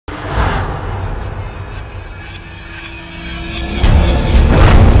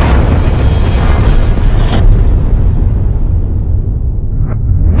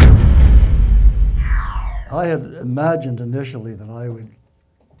imagined initially that I would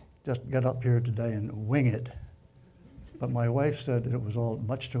just get up here today and wing it. But my wife said it was all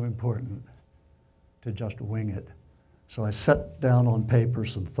much too important to just wing it. So I set down on paper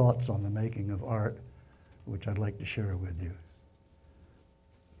some thoughts on the making of art, which I'd like to share with you.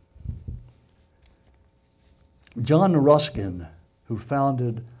 John Ruskin, who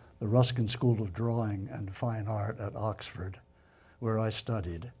founded the Ruskin School of Drawing and Fine Art at Oxford, where I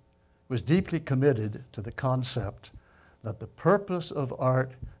studied, was deeply committed to the concept that the purpose of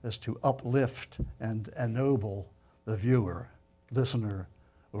art is to uplift and ennoble the viewer, listener,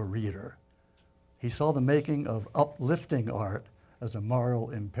 or reader. He saw the making of uplifting art as a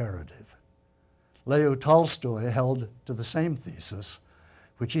moral imperative. Leo Tolstoy held to the same thesis,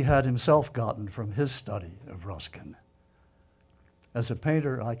 which he had himself gotten from his study of Ruskin. As a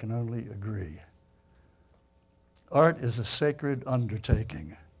painter, I can only agree. Art is a sacred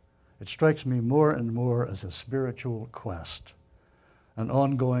undertaking. It strikes me more and more as a spiritual quest, an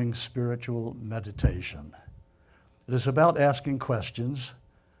ongoing spiritual meditation. It is about asking questions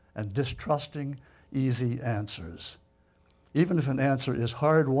and distrusting easy answers, even if an answer is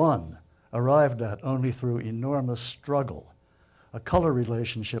hard-won, arrived at only through enormous struggle. A color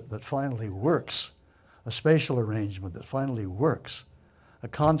relationship that finally works, a spatial arrangement that finally works, a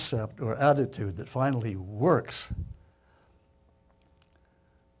concept or attitude that finally works.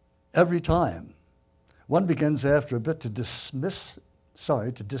 Every time, one begins after a bit to distrust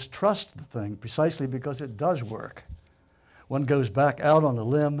the thing precisely because it does work. One goes back out on a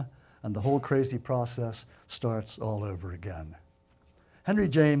limb and the whole crazy process starts all over again. Henry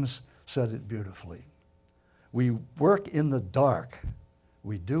James said it beautifully. We work in the dark.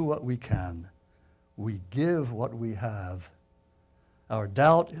 We do what we can. We give what we have. Our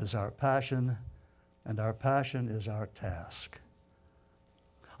doubt is our passion, and our passion is our task.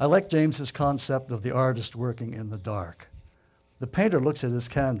 I like James's concept of the artist working in the dark. The painter looks at his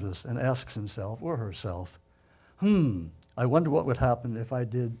canvas and asks himself or herself, I wonder what would happen if I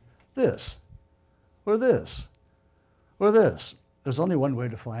did this, or this, or this. There's only one way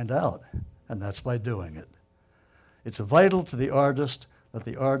to find out, and that's by doing it. It's vital to the artist that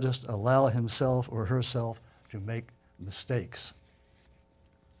the artist allow himself or herself to make mistakes.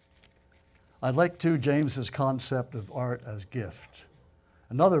 I like, too, James's concept of art as gift.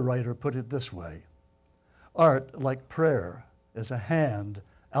 Another writer put it this way: art, like prayer, is a hand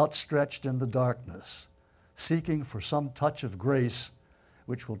outstretched in the darkness, seeking for some touch of grace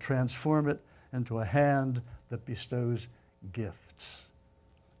which will transform it into a hand that bestows gifts.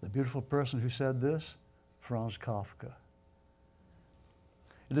 The beautiful person who said this? Franz Kafka.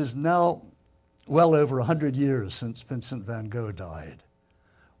 It is now well over 100 years since Vincent van Gogh died.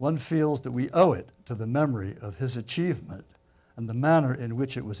 One feels that we owe it to the memory of his achievement and the manner in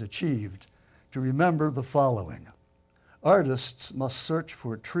which it was achieved to remember the following. Artists must search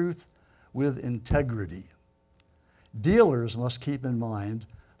for truth with integrity. Dealers must keep in mind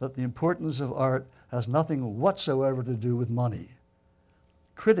that the importance of art has nothing whatsoever to do with money.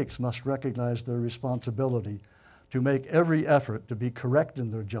 Critics must recognize their responsibility to make every effort to be correct in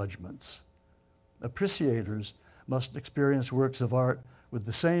their judgments. Appreciators must experience works of art with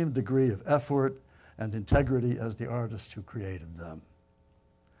the same degree of effort and integrity as the artists who created them.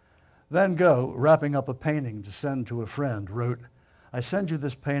 Van Gogh, wrapping up a painting to send to a friend, wrote, "I send you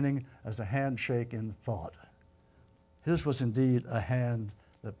this painting as a handshake in thought." His was indeed a hand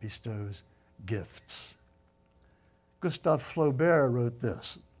that bestows gifts. Gustave Flaubert wrote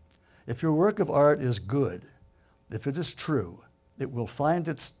this: "If your work of art is good, if it is true, it will find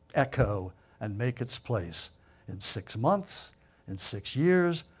its echo and make its place in 6 months, in 6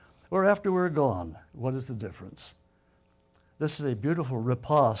 years, or after we're gone. What is the difference?" This is a beautiful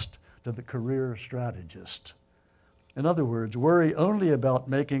riposte to the career strategist. In other words, worry only about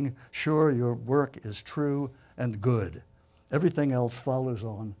making sure your work is true and good. Everything else follows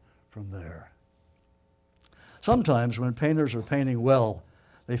on from there. Sometimes when painters are painting well,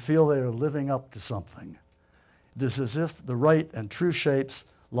 they feel they are living up to something. It is as if the right and true shapes,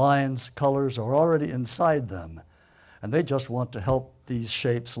 lines, colors are already inside them, and they just want to help these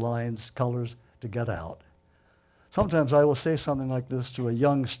shapes, lines, colors to get out. Sometimes I will say something like this to a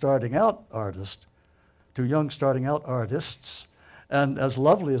young starting out artist, to young starting out artists, and as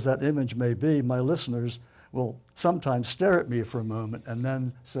lovely as that image may be, my listeners will sometimes stare at me for a moment and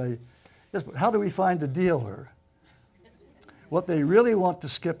then say, "Yes, but how do we find a dealer?" What they really want to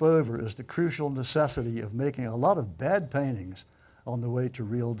skip over is the crucial necessity of making a lot of bad paintings on the way to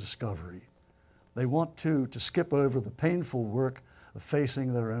real discovery. They want to skip over the painful work of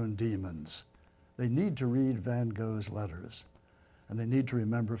facing their own demons. They need to read Van Gogh's letters, and they need to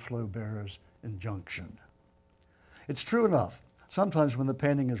remember Flaubert's injunction. It's true enough. Sometimes when the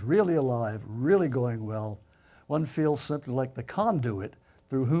painting is really alive, really going well, one feels simply like the conduit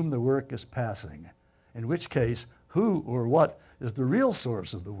through whom the work is passing, in which case, who or what is the real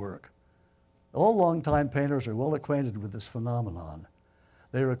source of the work? All longtime painters are well acquainted with this phenomenon.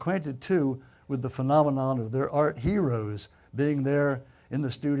 They are acquainted, too, with the phenomenon of their art heroes being there in the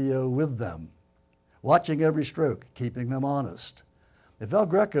studio with them, watching every stroke, keeping them honest. If El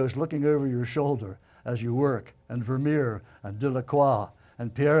Greco is looking over your shoulder as you work, and Vermeer, and Delacroix,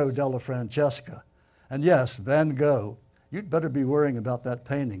 and Piero della Francesca, and yes, Van Gogh, you'd better be worrying about that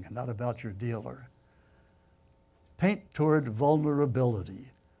painting and not about your dealer. Paint toward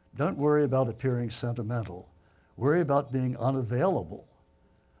vulnerability. Don't worry about appearing sentimental. Worry about being unavailable.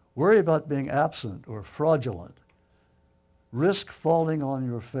 Worry about being absent or fraudulent. Risk falling on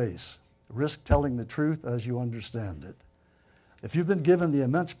your face. Risk telling the truth as you understand it. If you've been given the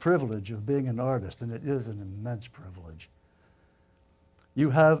immense privilege of being an artist, and it is an immense privilege,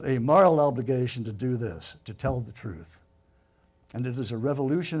 you have a moral obligation to do this, to tell the truth. And it is a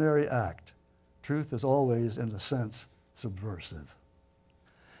revolutionary act. Truth is always, in a sense, subversive.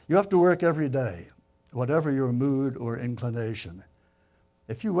 You have to work every day, whatever your mood or inclination.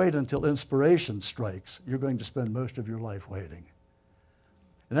 If you wait until inspiration strikes, you're going to spend most of your life waiting.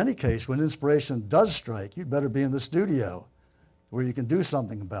 In any case, when inspiration does strike, you'd better be in the studio where you can do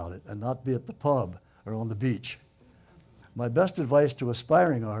something about it and not be at the pub or on the beach. My best advice to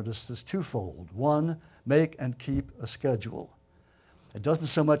aspiring artists is twofold. One, make and keep a schedule. It doesn't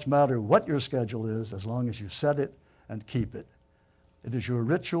so much matter what your schedule is as long as you set it and keep it. It is your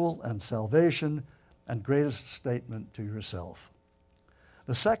ritual and salvation and greatest statement to yourself.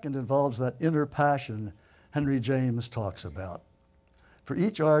 The second involves that inner passion Henry James talks about. For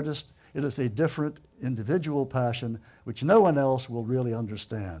each artist, it is a different individual passion which no one else will really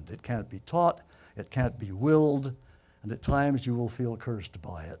understand. It can't be taught, it can't be willed, and at times you will feel cursed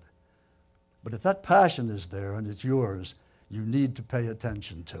by it. But if that passion is there and it's yours, you need to pay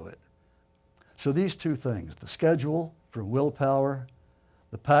attention to it. So these two things, the schedule from willpower,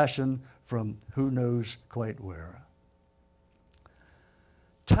 the passion from who knows quite where.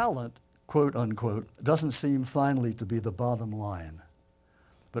 Talent, quote unquote, doesn't seem finally to be the bottom line,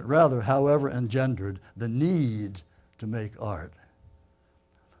 but rather, however engendered, the need to make art,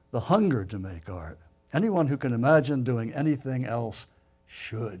 the hunger to make art. Anyone who can imagine doing anything else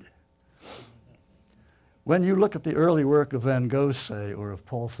should. When you look at the early work of Van Gogh, say, or of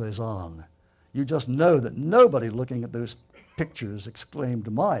Paul Cézanne, you just know that nobody looking at those pictures exclaimed,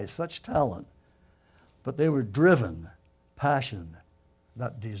 "My, such talent." But they were driven, passion,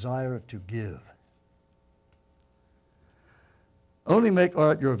 that desire to give. Only make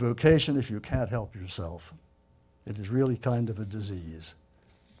art your vocation if you can't help yourself. It is really kind of a disease.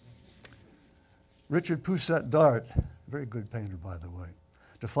 Richard Pousset Dart, very good painter, by the way,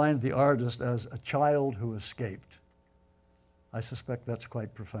 defined the artist as a child who escaped. I suspect that's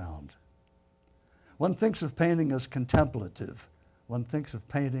quite profound. One thinks of painting as contemplative. One thinks of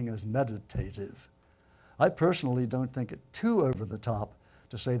painting as meditative. I personally don't think it too over the top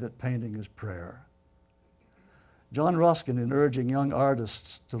to say that painting is prayer. John Ruskin, in urging young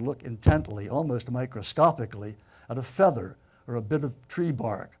artists to look intently, almost microscopically, at a feather or a bit of tree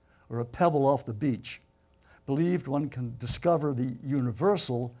bark or a pebble off the beach, believed one can discover the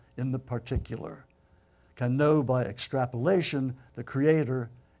universal in the particular, can know by extrapolation the creator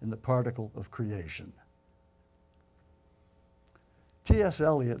in the particle of creation. T.S.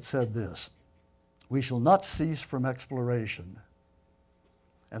 Eliot said this, "We shall not cease from exploration,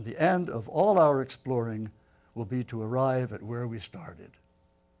 and the end of all our exploring will be to arrive at where we started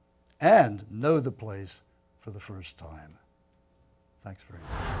and know the place for the first time." Thanks very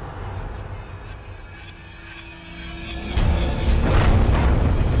much.